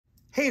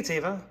Hey, it's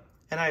Ava,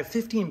 and I have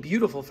 15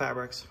 beautiful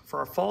fabrics for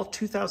our fall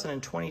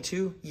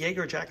 2022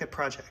 Jaeger jacket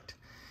project.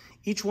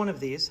 Each one of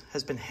these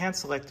has been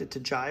hand-selected to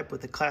jibe with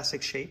the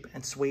classic shape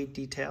and suede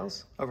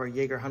details of our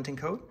Jaeger hunting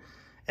coat,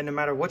 and no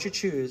matter what you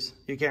choose,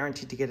 you're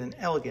guaranteed to get an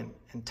elegant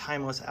and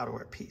timeless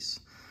outerwear piece.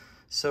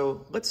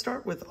 So let's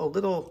start with a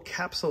little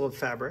capsule of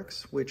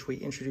fabrics, which we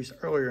introduced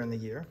earlier in the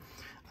year.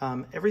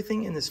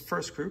 Everything in this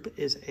first group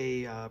is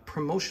a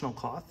promotional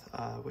cloth,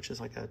 which is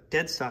like a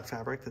dead stock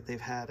fabric that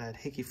they've had at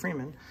Hickey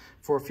Freeman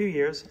for a few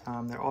years.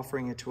 They're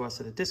offering it to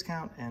us at a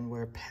discount, and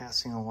we're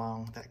passing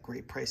along that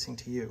great pricing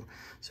to you.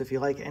 So if you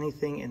like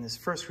anything in this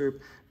first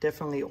group,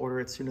 definitely order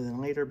it sooner than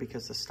later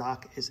because the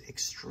stock is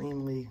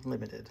extremely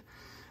limited.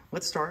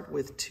 Let's start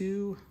with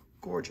two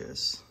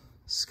gorgeous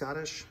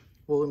Scottish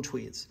woolen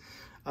tweeds.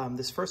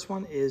 This first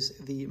one is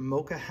the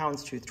Mocha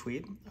Houndstooth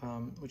tweed,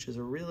 which is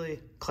a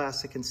really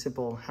classic and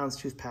simple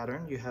houndstooth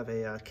pattern. You have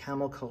a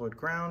camel colored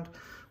ground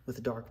with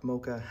a dark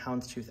mocha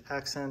houndstooth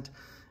accent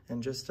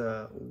and just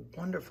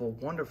wonderful,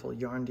 wonderful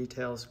yarn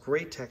details,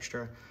 great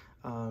texture,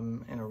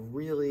 and a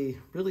really,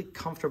 really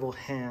comfortable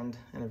hand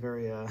and a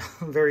very,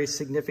 very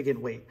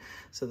significant weight.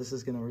 So this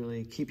is gonna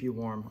really keep you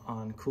warm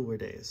on cooler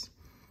days.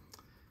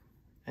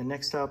 And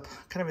next up,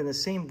 kind of in the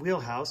same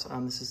wheelhouse,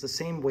 this is the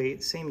same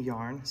weight, same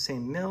yarn,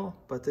 same mill,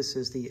 but this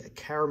is the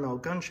caramel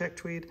gun check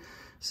tweed.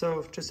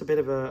 So just a bit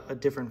of a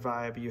different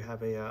vibe. You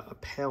have a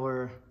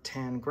paler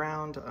tan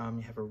ground.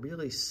 You have a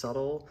really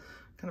subtle,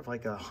 kind of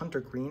like a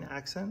hunter green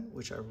accent,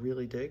 which I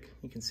really dig.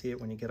 You can see it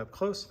when you get up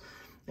close.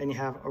 And you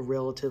have a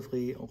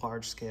relatively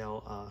large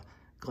scale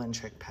Glen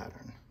check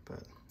pattern.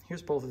 But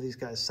here's both of these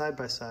guys side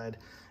by side.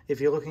 If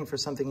you're looking for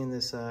something in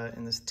this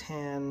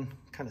tan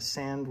kind of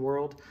sand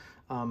world,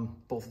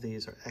 both of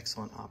these are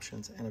excellent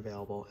options and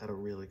available at a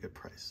really good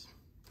price.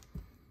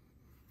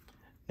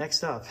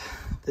 Next up,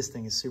 this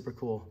thing is super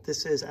cool.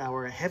 This is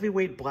our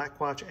heavyweight black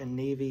watch and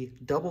navy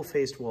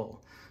double-faced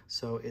wool.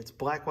 So it's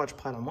black watch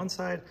plaid on one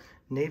side,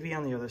 navy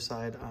on the other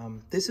side.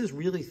 This is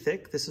really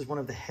thick. This is one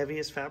of the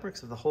heaviest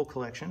fabrics of the whole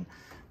collection.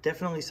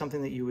 Definitely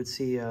something that you would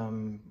see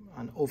an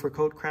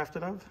overcoat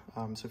crafted of.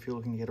 So if you're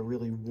looking to get a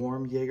really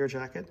warm Jaeger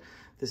jacket,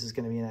 this is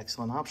going to be an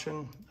excellent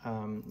option.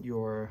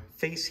 Your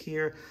face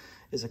here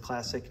is a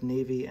classic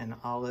navy and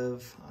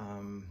olive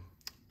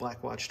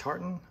black watch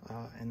tartan,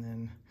 and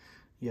then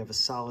you have a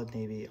solid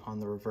navy on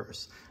the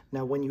reverse.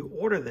 Now, when you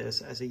order this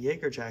as a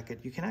Jaeger jacket,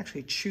 you can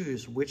actually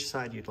choose which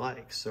side you'd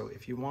like. So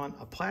if you want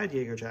a plaid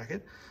Jaeger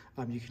jacket,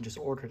 you can just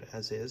order it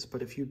as is.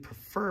 But if you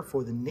prefer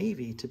for the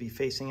navy to be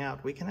facing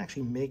out, we can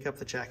actually make up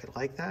the jacket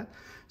like that.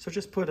 So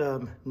just put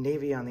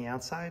navy on the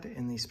outside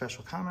in the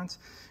special comments,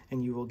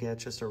 and you will get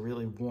just a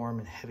really warm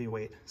and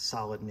heavyweight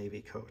solid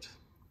navy coat.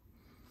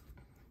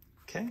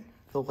 Okay.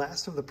 The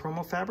last of the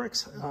promo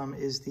fabrics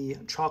is the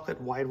chocolate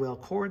wide wale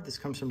cord. This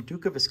comes from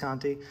Duca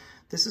Visconti.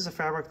 This is a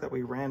fabric that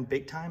we ran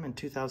big time in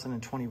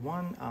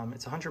 2021.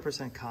 It's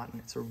 100%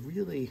 cotton. It's a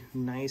really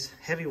nice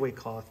heavyweight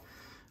cloth.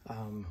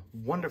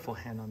 Wonderful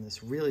hand on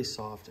this, really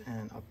soft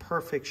and a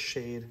perfect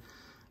shade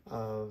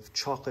of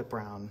chocolate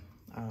brown.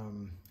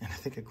 And I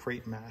think a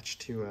great match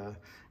to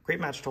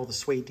all the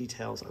suede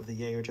details of the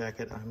Jaeger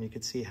jacket. You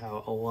could see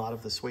how a lot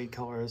of the suede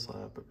colors,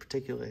 but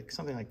particularly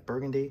something like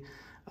burgundy,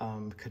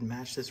 could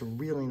match this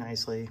really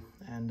nicely.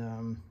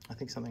 And I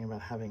think something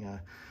about having a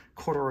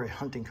corduroy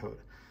hunting coat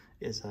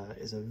is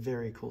a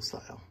very cool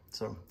style.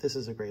 So this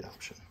is a great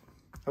option.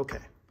 Okay,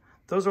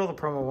 those are all the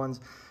promo ones.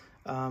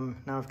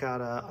 Now I've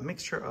got a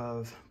mixture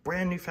of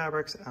brand new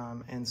fabrics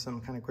and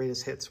some kind of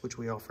greatest hits, which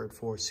we offered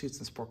for suits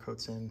and sport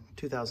coats in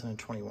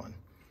 2021.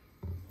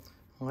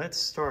 Let's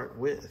start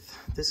with,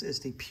 this is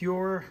the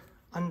pure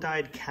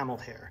undyed camel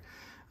hair.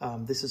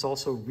 This is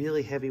also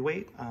really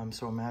heavyweight,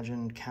 so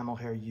imagine camel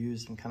hair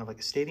used in kind of like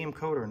a stadium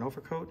coat or an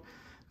overcoat.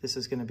 This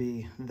is going to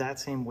be that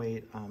same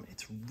weight.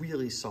 It's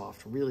really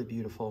soft, really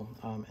beautiful,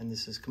 and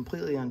this is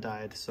completely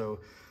undyed, so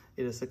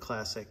it is the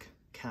classic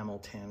camel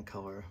tan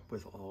color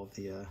with all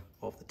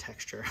of the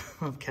texture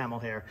of camel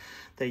hair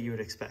that you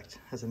would expect.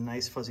 Has a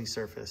nice fuzzy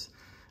surface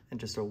and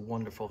just a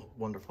wonderful,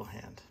 wonderful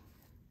hand.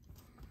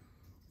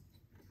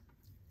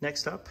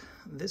 Next up,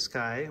 this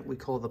guy we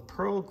call the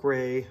pearl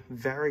gray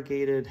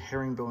variegated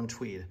herringbone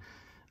tweed.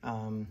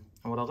 And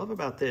what I love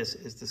about this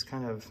is this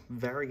kind of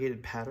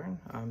variegated pattern.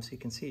 So you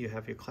can see you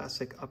have your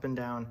classic up and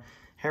down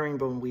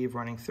herringbone weave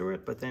running through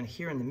it, but then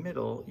here in the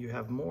middle, you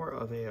have more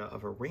of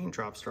a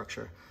raindrop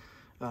structure.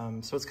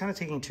 So it's kind of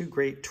taking two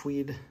great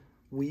tweed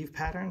weave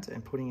patterns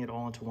and putting it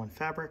all into one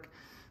fabric.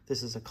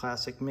 This is a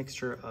classic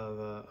mixture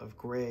of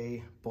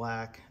gray,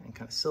 black, and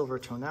kind of silver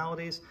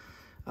tonalities.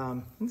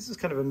 And this is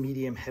kind of a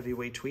medium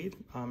heavyweight tweed.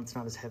 It's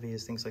not as heavy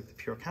as things like the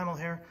pure camel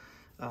hair,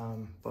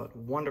 but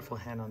wonderful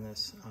hand on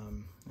this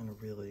and a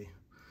really,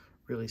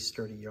 really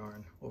sturdy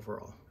yarn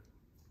overall.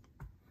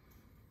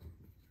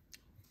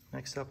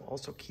 Next up,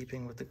 also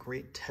keeping with the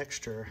great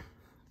texture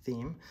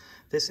theme,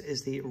 this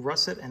is the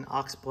russet and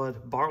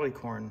oxblood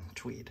barleycorn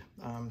tweed.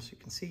 So you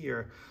can see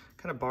your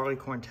kind of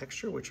barleycorn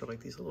texture, which are like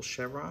these little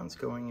chevrons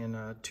going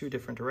in two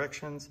different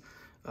directions.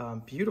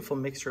 Beautiful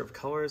mixture of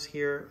colors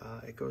here.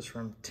 It goes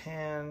from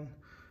tan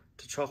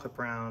to chocolate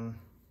brown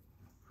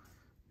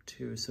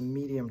to some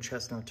medium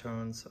chestnut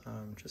tones.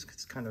 Just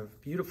it's kind of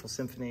beautiful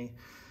symphony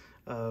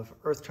of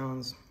earth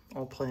tones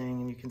all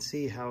playing, and you can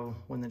see how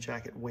when the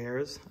jacket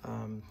wears,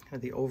 kind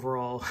of the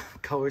overall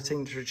color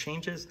signature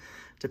changes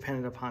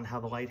depending upon how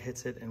the light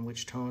hits it and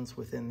which tones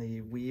within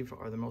the weave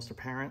are the most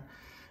apparent.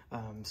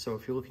 So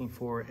if you're looking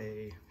for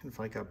a kind of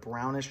like a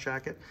brownish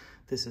jacket,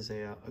 this is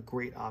a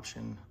great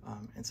option,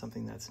 and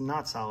something that's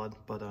not solid,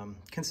 but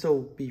can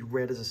still be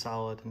read as a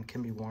solid and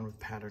can be worn with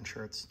pattern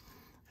shirts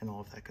and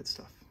all of that good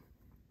stuff.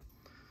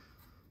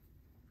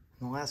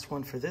 And the last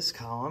one for this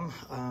column,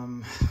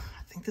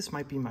 I think this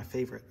might be my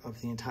favorite of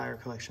the entire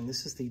collection.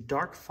 This is the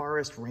Dark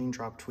Forest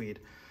Raindrop Tweed.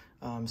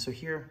 So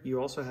here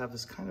you also have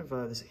this kind of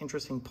this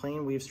interesting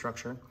plain weave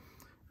structure.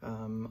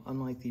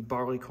 Unlike the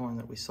barleycorn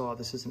that we saw,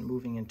 this isn't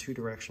moving in two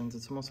directions.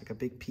 It's almost like a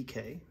big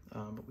PK,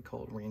 but we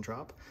call it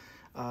raindrop.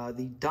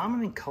 The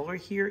dominant color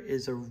here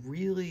is a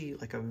really,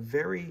 like a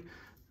very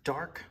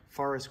dark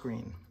forest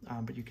green.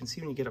 But you can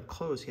see when you get up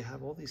close, you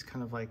have all these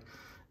kind of like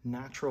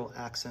natural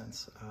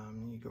accents.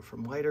 You go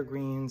from lighter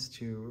greens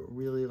to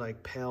really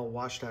like pale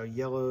washed out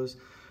yellows.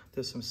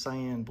 There's some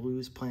cyan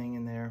blues playing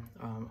in there.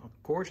 A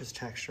gorgeous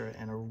texture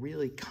and a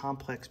really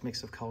complex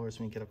mix of colors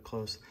when you get up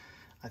close.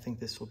 I think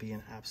this will be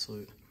an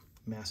absolute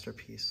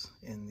masterpiece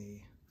in the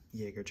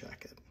Jaeger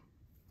jacket.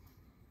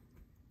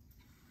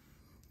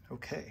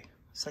 Okay,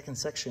 second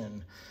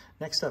section.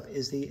 Next up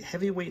is the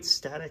heavyweight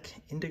static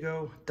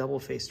indigo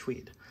double-faced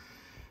tweed.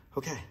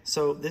 Okay,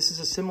 so this is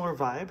a similar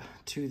vibe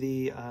to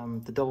the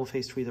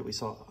double-faced tweed that we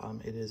saw.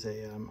 It is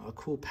a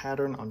cool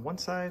pattern on one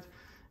side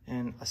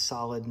and a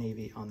solid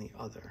navy on the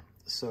other.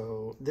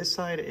 So this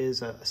side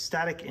is a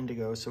static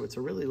indigo, so it's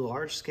a really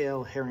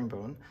large-scale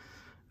herringbone,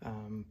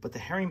 but the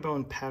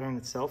herringbone pattern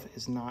itself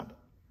is not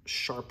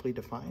sharply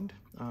defined.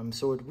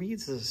 So it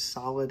reads as a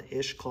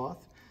solid-ish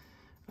cloth.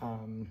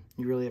 You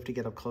really have to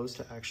get up close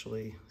to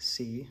actually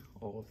see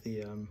all of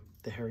the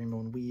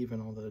herringbone weave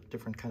and all the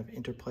different kind of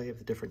interplay of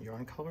the different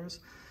yarn colors.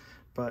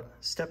 But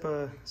step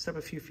a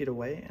few feet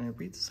away and it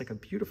reads like a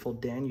beautiful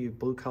Danube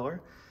blue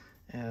color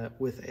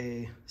with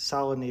a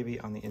solid navy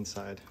on the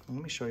inside. And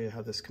let me show you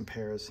how this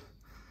compares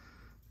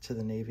to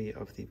the navy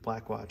of the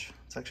Blackwatch.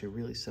 It's actually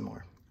really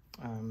similar.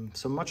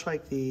 So much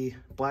like the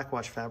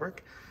Blackwatch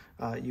fabric,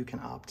 you can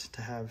opt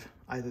to have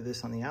either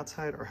this on the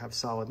outside or have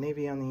solid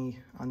navy on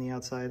the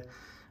outside.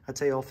 I'd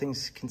say all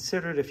things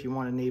considered, if you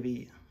want a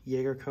navy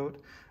Jaeger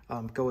coat,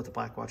 go with the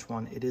Blackwatch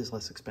one. It is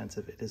less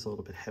expensive. It is a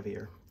little bit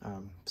heavier.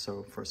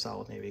 So for a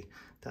solid navy,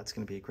 that's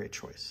going to be a great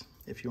choice.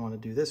 If you want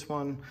to do this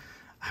one,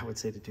 I would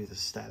say to do the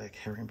static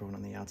herringbone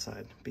on the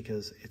outside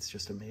because it's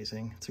just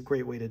amazing. It's a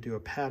great way to do a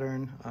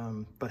pattern,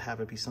 but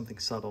have it be something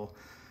subtle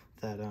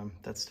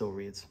that still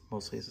reads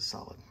mostly as a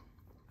solid.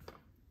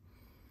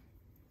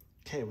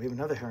 Okay, we have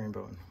another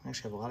herringbone. I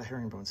actually have a lot of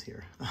herringbones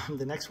here.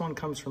 The next one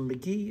comes from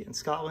McGee in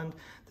Scotland.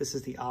 This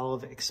is the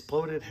olive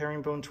exploded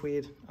herringbone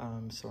tweed.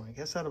 So I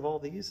guess out of all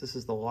these, this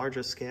is the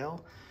largest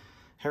scale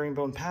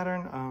herringbone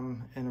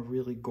pattern, and a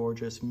really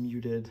gorgeous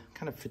muted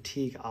kind of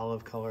fatigue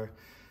olive color.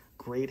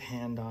 Great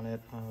hand on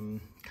it,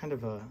 kind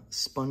of a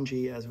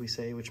spongy, as we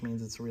say, which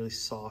means it's a really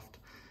soft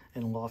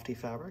and lofty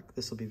fabric.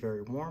 This will be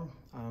very warm,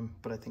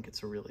 but I think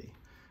it's a really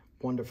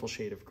wonderful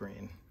shade of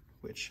green,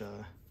 which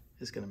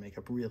is going to make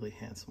up really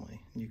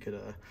handsomely. You could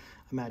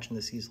imagine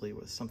this easily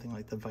with something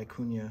like the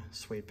Vicuña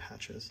suede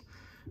patches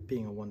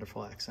being a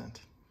wonderful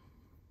accent.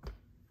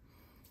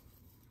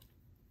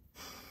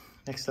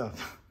 Next up,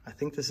 I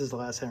think this is the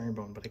last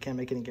herringbone, but I can't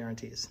make any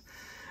guarantees.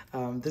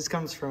 This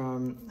comes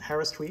from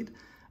Harris Tweed.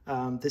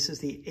 This is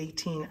the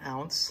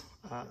 18-ounce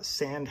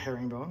sand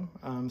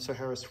herringbone. So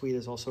Harris Tweed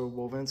is also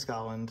woven in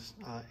Scotland,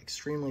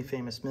 extremely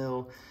famous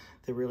mill.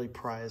 They're really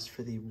prized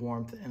for the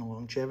warmth and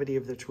longevity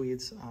of their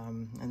tweeds,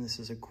 and this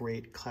is a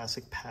great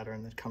classic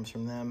pattern that comes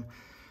from them.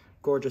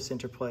 Gorgeous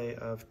interplay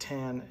of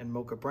tan and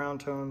mocha brown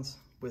tones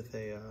with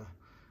a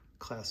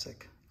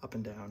classic up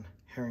and down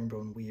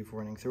herringbone weave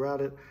running throughout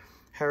it.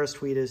 Harris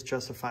Tweed is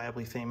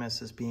justifiably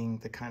famous as being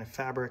the kind of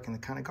fabric and the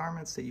kind of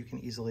garments that you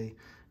can easily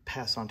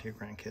pass on to your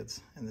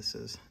grandkids, and this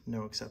is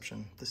no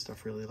exception. This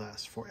stuff really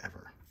lasts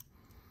forever.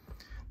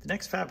 The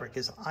next fabric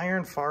is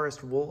Iron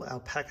Forest Wool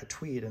Alpaca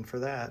Tweed, and for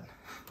that,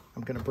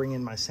 I'm going to bring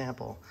in my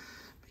sample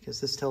because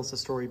this tells the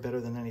story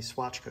better than any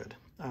swatch could.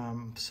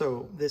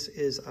 So this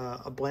is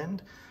a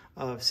blend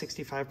of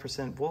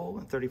 65% wool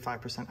and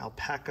 35%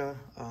 alpaca.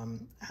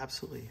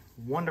 Absolutely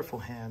wonderful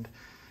hand,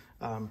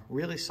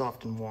 really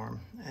soft and warm.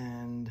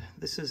 And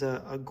this is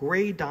a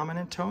gray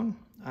dominant tone,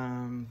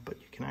 but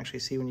you can actually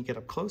see when you get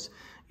up close,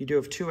 you do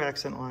have two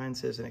accent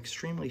lines. There's an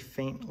extremely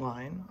faint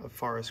line of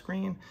forest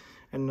green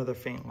and another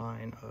faint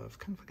line of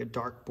kind of like a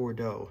dark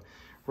Bordeaux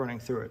running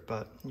through it,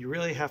 but you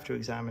really have to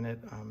examine it.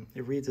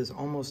 It reads as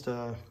almost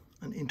an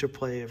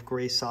interplay of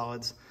gray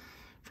solids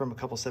from a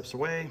couple steps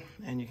away,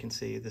 and you can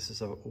see this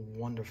is a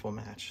wonderful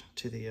match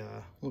to the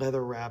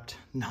leather-wrapped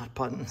knot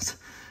buttons,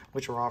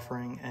 which we're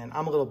offering. And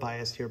I'm a little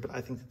biased here, but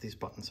I think that these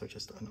buttons are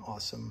just an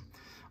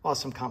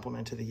awesome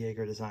complement to the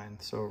Jaeger design.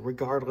 So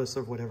regardless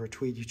of whatever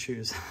tweed you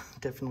choose,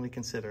 definitely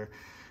consider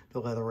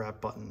leather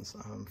wrap buttons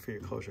for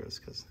your closures,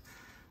 because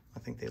I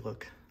think they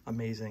look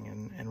amazing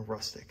and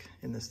rustic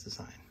in this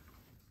design.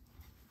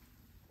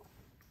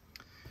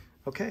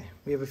 Okay,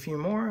 we have a few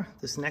more.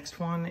 This next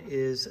one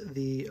is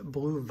the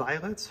Blue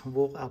Violets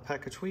wool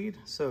alpaca tweed.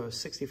 So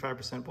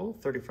 65% wool,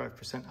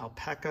 35%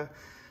 alpaca.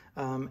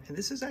 And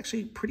this is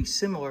actually pretty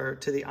similar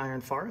to the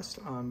Iron Forest,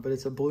 but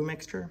it's a blue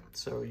mixture.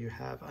 So you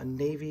have a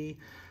navy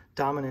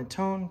dominant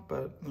tone,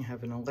 but you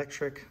have an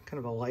electric, kind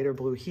of a lighter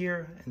blue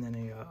here, and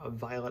then a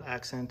violet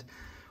accent,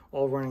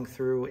 all running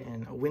through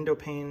in a window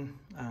pane.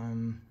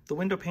 The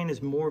window pane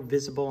is more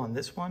visible on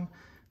this one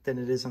than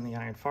it is on the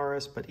Iron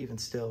Forest, but even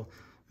still,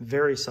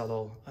 very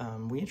subtle.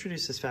 We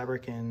introduced this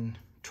fabric in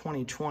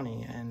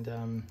 2020, and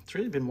it's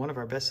really been one of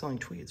our best-selling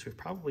tweeds. We've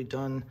probably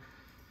done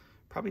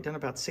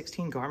about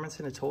 16 garments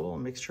in a total, a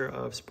mixture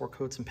of sport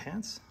coats and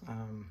pants.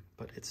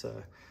 But it's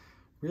a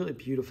really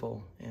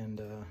beautiful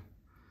and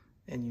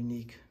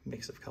unique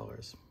mix of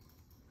colors.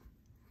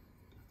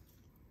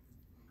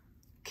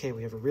 Okay,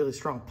 we have a really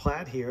strong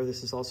plaid here.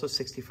 This is also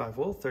 65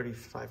 wool,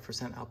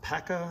 35%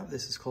 alpaca.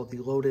 This is called the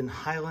Loden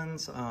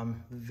Highlands.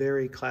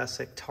 Very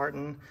classic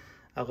tartan.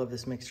 I love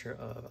this mixture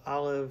of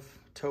olive,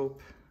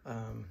 taupe,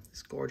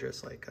 this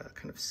gorgeous like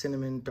kind of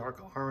cinnamon,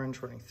 dark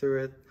orange running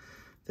through it.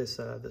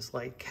 This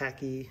light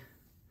khaki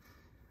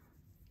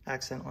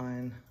accent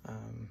line.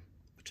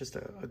 Just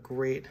a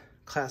great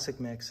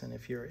classic mix. And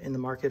if you're in the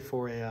market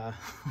for a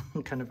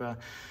kind of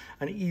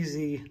an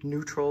easy,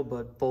 neutral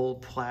but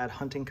bold plaid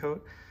hunting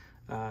coat,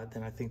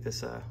 then I think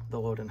the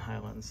Loden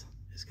Highlands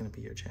is going to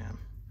be your jam.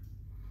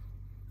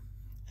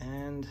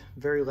 And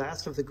very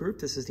last of the group,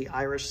 this is the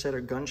Irish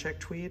Setter Guncheck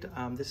tweed.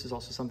 This is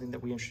also something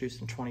that we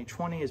introduced in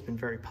 2020. It's been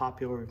very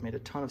popular. We've made a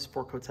ton of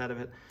sport coats out of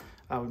it.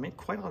 We made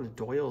quite a lot of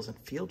doils and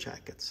field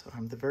jackets.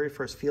 The very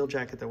first field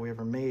jacket that we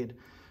ever made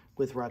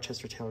with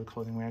Rochester Tailored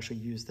Clothing, we actually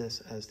used this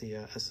as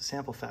the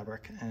sample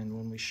fabric. And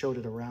when we showed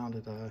it around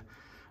at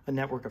a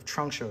network of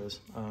trunk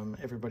shows,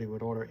 everybody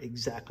would order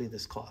exactly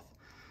this cloth.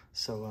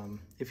 So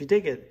if you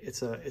dig it,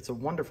 it's a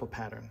wonderful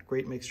pattern.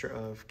 Great mixture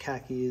of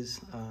khakis,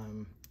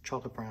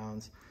 chocolate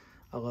browns.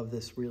 I love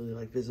this really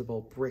like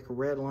visible brick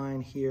red line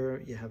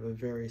here. You have a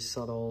very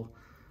subtle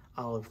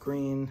olive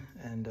green,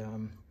 and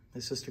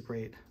it's just a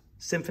great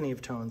symphony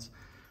of tones,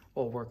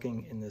 all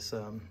working in this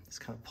this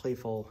kind of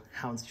playful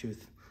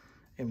houndstooth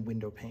and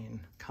window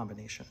pane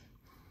combination.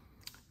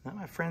 That,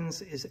 my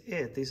friends, is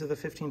it. These are the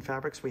 15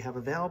 fabrics we have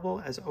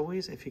available. As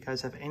always, if you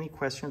guys have any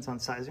questions on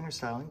sizing or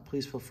styling,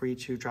 please feel free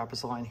to drop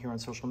us a line here on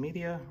social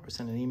media or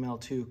send an email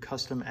to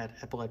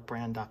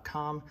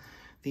custom@epaulettebrand.com.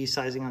 The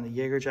sizing on the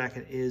Jaeger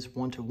jacket is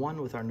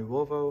 1-to-1 with our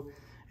Nuovo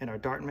and our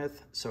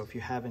Dartmouth. So if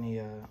you have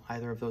any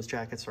either of those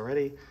jackets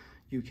already,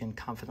 you can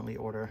confidently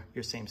order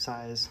your same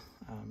size,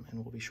 and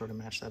we'll be sure to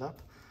match that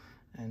up.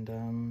 And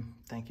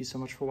thank you so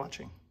much for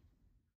watching.